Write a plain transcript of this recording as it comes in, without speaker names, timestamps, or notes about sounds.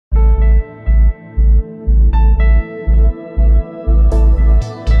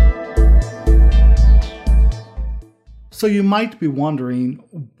So you might be wondering,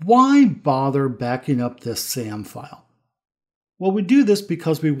 why bother backing up this SAM file? Well, we do this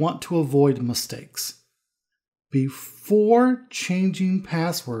because we want to avoid mistakes. Before changing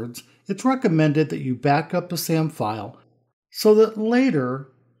passwords, it's recommended that you back up the SAM file so that later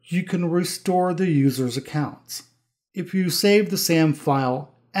you can restore the user's accounts. If you save the SAM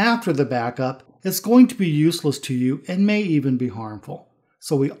file after the backup, it's going to be useless to you and may even be harmful.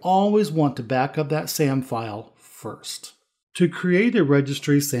 So we always want to back up that SAM file first. To create a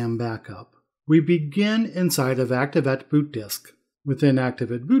registry SAM backup, we begin inside of Active@. Boot Disk. Within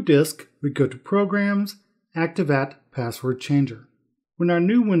Active@. Boot Disk, we go to Programs, Active@ Password Changer. When our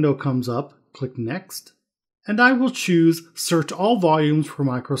new window comes up, click Next, and I will choose Search All Volumes for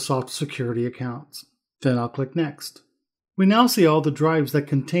Microsoft Security Accounts. Then I'll click Next. We now see all the drives that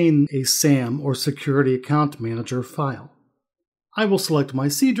contain a SAM or Security Account Manager file. I will select my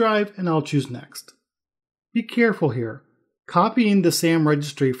C drive and I'll choose Next. Be careful here. Copying the SAM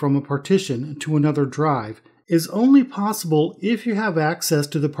registry from a partition to another drive is only possible if you have access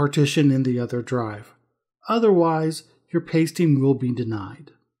to the partition in the other drive. Otherwise, your pasting will be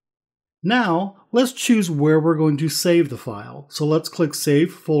denied. Now, let's choose where we're going to save the file. So let's click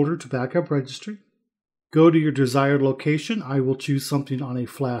Save Folder to Backup Registry. Go to your desired location. I will choose something on a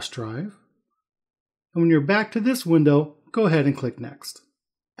flash drive. And when you're back to this window, go ahead and click Next.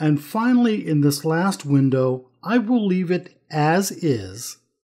 And finally, in this last window, I will leave it as is,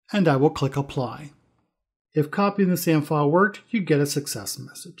 and I will click Apply. If copying the SAM file worked, you get a success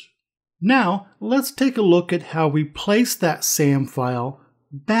message. Now, let's take a look at how we place that SAM file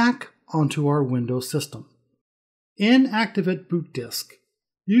back onto our Windows system. In Active@ Boot Disk,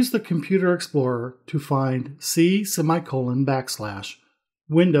 use the Computer Explorer to find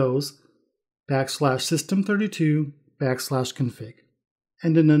C:\Windows\System32\config.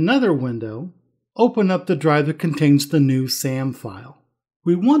 And in another window, open up the drive that contains the new SAM file.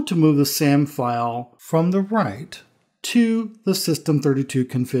 We want to move the SAM file from the right to the System32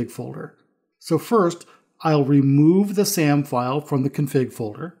 config folder. So first, I'll remove the SAM file from the config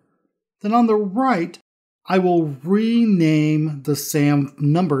folder. Then on the right, I will rename the SAM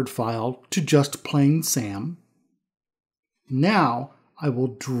numbered file to just plain SAM. Now, I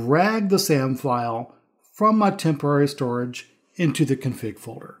will drag the SAM file from my temporary storage into the config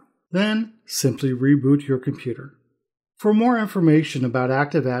folder. Then, simply reboot your computer. For more information about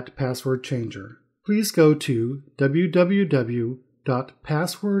Active@ Password Changer, please go to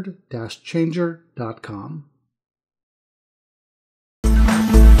www.password-changer.com.